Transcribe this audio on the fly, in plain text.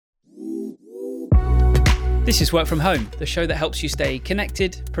This is Work From Home, the show that helps you stay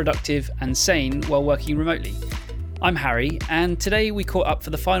connected, productive, and sane while working remotely. I'm Harry, and today we caught up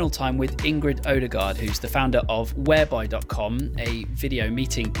for the final time with Ingrid Odegaard, who's the founder of Whereby.com, a video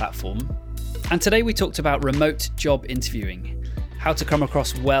meeting platform. And today we talked about remote job interviewing, how to come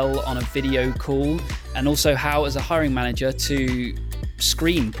across well on a video call, and also how, as a hiring manager, to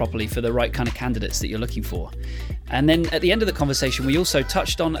screen properly for the right kind of candidates that you're looking for. And then at the end of the conversation, we also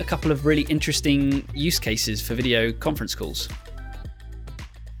touched on a couple of really interesting use cases for video conference calls.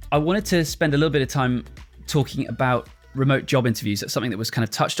 I wanted to spend a little bit of time talking about remote job interviews. That's something that was kind of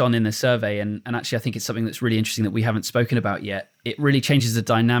touched on in the survey. And actually, I think it's something that's really interesting that we haven't spoken about yet. It really changes the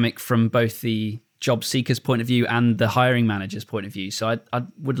dynamic from both the job seeker's point of view and the hiring manager's point of view. So I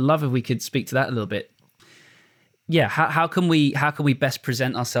would love if we could speak to that a little bit. Yeah, how can we best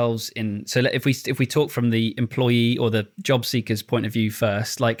present ourselves in? So if we talk from the employee or the job seeker's point of view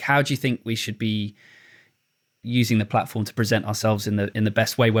first, like how do you think we should be using the platform to present ourselves in the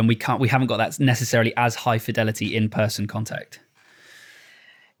best way when we haven't got that necessarily as high fidelity in-person contact?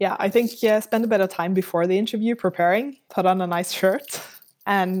 Yeah, I think spend a bit of time before the interview preparing, put on a nice shirt,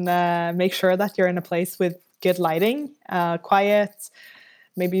 and make sure that you're in a place with good lighting, quiet.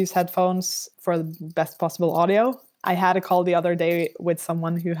 Maybe use headphones for the best possible audio. I had a call the other day with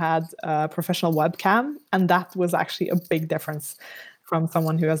someone who had a professional webcam, and that was actually a big difference from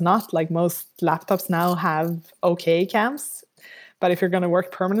someone who has not. Like most laptops now have okay cams, but if you're going to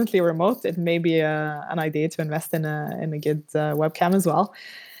work permanently remote, it may be an idea to invest in a good webcam as well.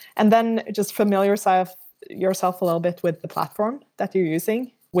 And then just familiarize yourself a little bit with the platform that you're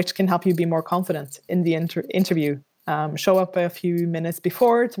using, which can help you be more confident in the interview. Show up a few minutes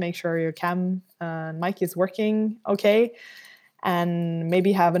before to make sure your cam and mic is working okay, and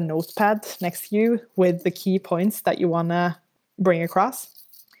maybe have a notepad next to you with the key points that you want to bring across.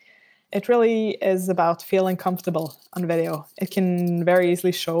 It really is about feeling comfortable on video. It can very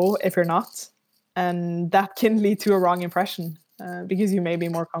easily show if you're not, and that can lead to a wrong impression because you may be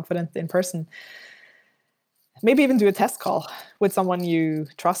more confident in person. Maybe even do a test call with someone you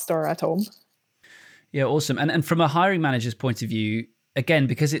trust or at home. Yeah, awesome. And from a hiring manager's point of view, again,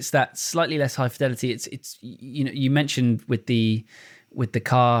 because it's that slightly less high fidelity, it's you mentioned with the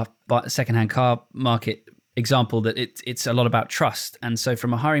secondhand car market example that it's a lot about trust. And so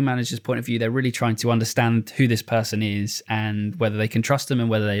from a hiring manager's point of view, they're really trying to understand who this person is and whether they can trust them and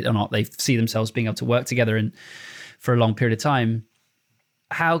whether they or not they see themselves being able to work together and for a long period of time.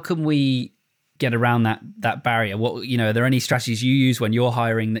 How can we get around that barrier? What, are there any strategies you use when you're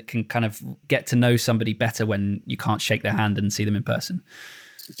hiring that can kind of get to know somebody better when you can't shake their hand and see them in person?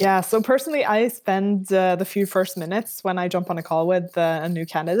 Yeah, so personally, I spend the few first minutes when I jump on a call with a new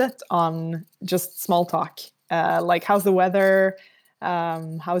candidate on just small talk, like how's the weather,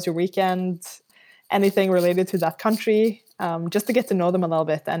 how's your weekend, anything related to that country, just to get to know them a little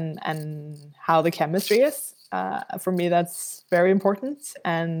bit and how the chemistry is. For me, that's very important.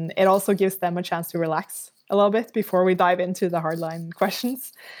 And it also gives them a chance to relax a little bit before we dive into the hardline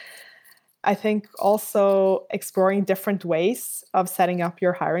questions. I think also exploring different ways of setting up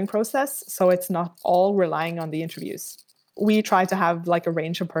your hiring process so it's not all relying on the interviews. We try to have like a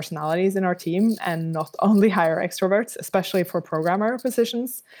range of personalities in our team and not only hire extroverts, especially for programmer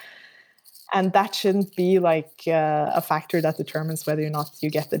positions. And that shouldn't be like a factor that determines whether or not you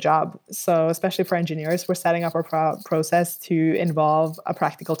get the job. So especially for engineers, we're setting up our process to involve a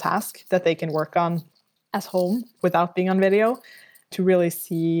practical task that they can work on at home without being on video to really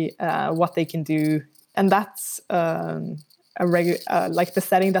see what they can do. And that's like the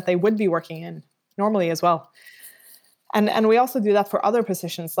setting that they would be working in normally as well. And we also do that for other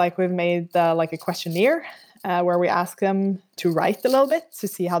positions. Like we've made like a questionnaire where we ask them to write a little bit to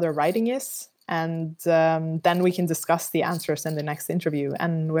see how their writing is. And then we can discuss the answers in the next interview.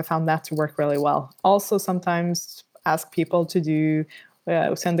 And we found that to work really well. Also, sometimes ask people to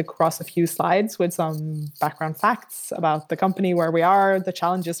send across a few slides with some background facts about the company, where we are, the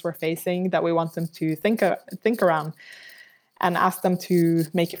challenges we're facing that we want them to think around, and ask them to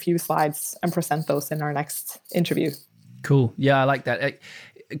make a few slides and present those in our next interview. Cool. Yeah, I like that.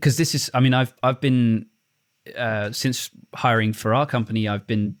 Because this is, I've been, since hiring for our company, I've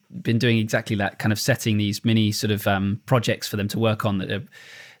been doing exactly that, kind of setting these mini sort of projects for them to work on that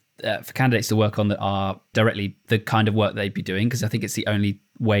are, for candidates to work on that are directly the kind of work they'd be doing, because I think it's the only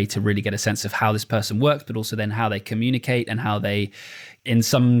way to really get a sense of how this person works, but also then how they communicate and how they, in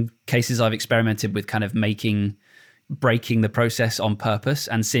some cases I've experimented with kind of breaking the process on purpose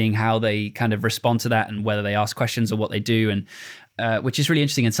and seeing how they kind of respond to that and whether they ask questions or what they do, and which is really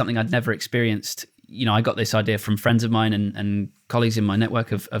interesting and something I'd never experienced I got this idea from friends of mine and colleagues in my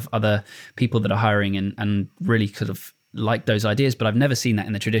network of other people that are hiring and really sort of like those ideas, but I've never seen that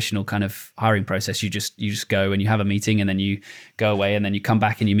in the traditional kind of hiring process. You just go and you have a meeting and then you go away and then you come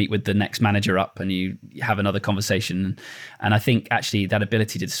back and you meet with the next manager up and you have another conversation. And I think actually that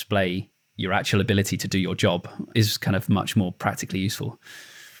ability to display your actual ability to do your job is kind of much more practically useful.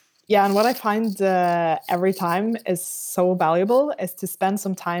 Yeah, and what I find every time is so valuable is to spend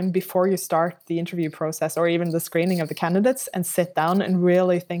some time before you start the interview process or even the screening of the candidates and sit down and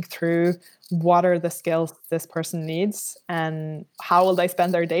really think through what are the skills this person needs and how will they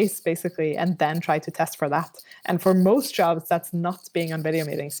spend their days, basically, and then try to test for that. And for most jobs, that's not being on video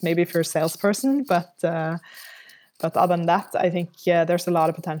meetings. Maybe if you're a salesperson, but other than that, I think there's a lot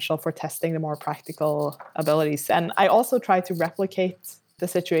of potential for testing the more practical abilities. And I also try to replicate the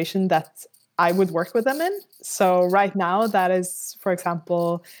situation that I would work with them in. So right now, that is, for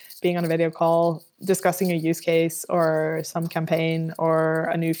example, being on a video call, discussing a use case or some campaign or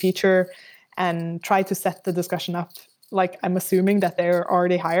a new feature, and try to set the discussion up like I'm assuming that they're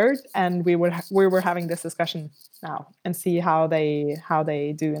already hired, and we were having this discussion now and see how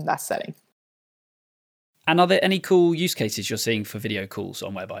they do in that setting. And are there any cool use cases you're seeing for video calls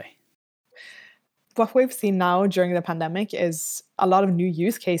on Whereby? What we've seen now during the pandemic is a lot of new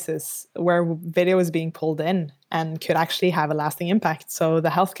use cases where video is being pulled in and could actually have a lasting impact. So the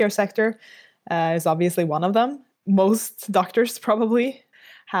healthcare sector is obviously one of them. Most doctors probably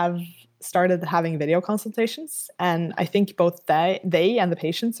have started having video consultations. And I think both they and the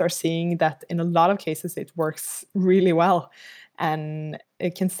patients are seeing that in a lot of cases it works really well. And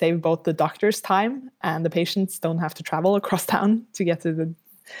it can save both the doctor's time and the patients don't have to travel across town to get to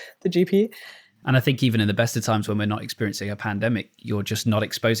the GP. And I think even in the best of times when we're not experiencing a pandemic, you're just not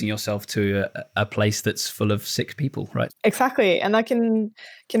exposing yourself to a place that's full of sick people, right? Exactly. And that can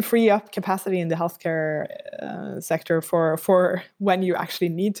free up capacity in the healthcare sector for when you actually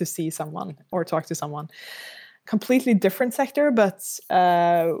need to see someone or talk to someone. Completely different sector, but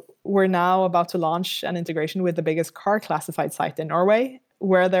we're now about to launch an integration with the biggest car classified site in Norway,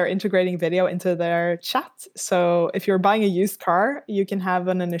 where they're integrating video into their chat. So if you're buying a used car, you can have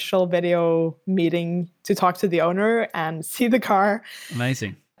an initial video meeting to talk to the owner and see the car.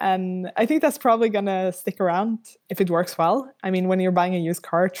 Amazing. And I think that's probably going to stick around if it works well. I mean, when you're buying a used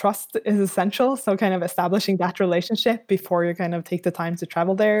car, trust is essential. So kind of establishing that relationship before you kind of take the time to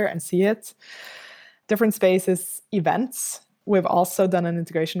travel there and see it. Different spaces, events. We've also done an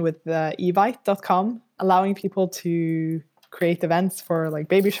integration with evite.com, allowing people to create events for like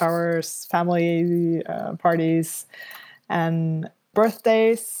baby showers, family parties, and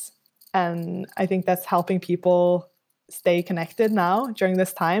birthdays. And I think that's helping people stay connected now during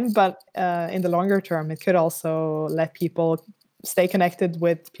this time. But in the longer term, it could also let people stay connected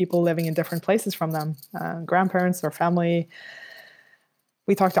with people living in different places from them, grandparents or family.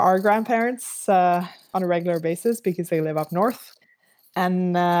 We talk to our grandparents on a regular basis because they live up north.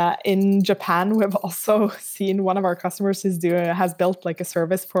 And in Japan, we've also seen one of our customers has built like a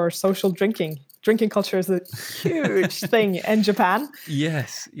service for social drinking. Drinking culture is a huge thing in Japan.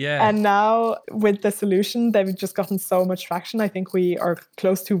 Yes, yeah. And now with the solution, they've just gotten so much traction. I think we are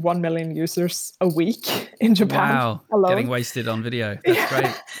close to 1 million users a week in Japan alone. Getting wasted on video. That's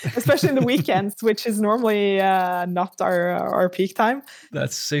great. Especially in the weekends, which is normally not our peak time.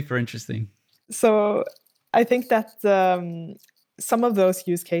 That's super interesting. So I think that some of those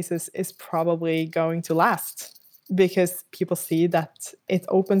use cases is probably going to last because people see that it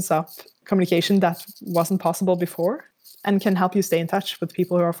opens up communication that wasn't possible before and can help you stay in touch with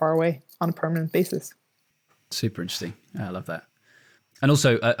people who are far away on a permanent basis. Super interesting. I love that. And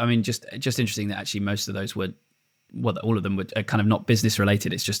also, I mean, just interesting that actually most of those all of them were kind of not business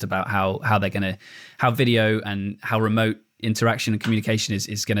related. It's just about how video and how remote interaction and communication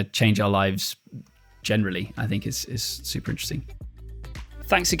is going to change our lives generally. I think is super interesting.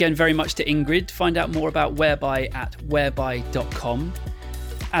 Thanks again very much to Ingrid. Find out more about Whereby at whereby.com.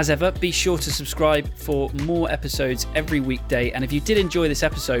 As ever, be sure to subscribe for more episodes every weekday. And if you did enjoy this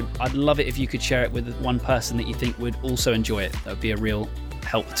episode, I'd love it if you could share it with one person that you think would also enjoy it. That would be a real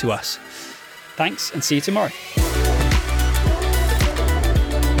help to us. Thanks, and see you tomorrow.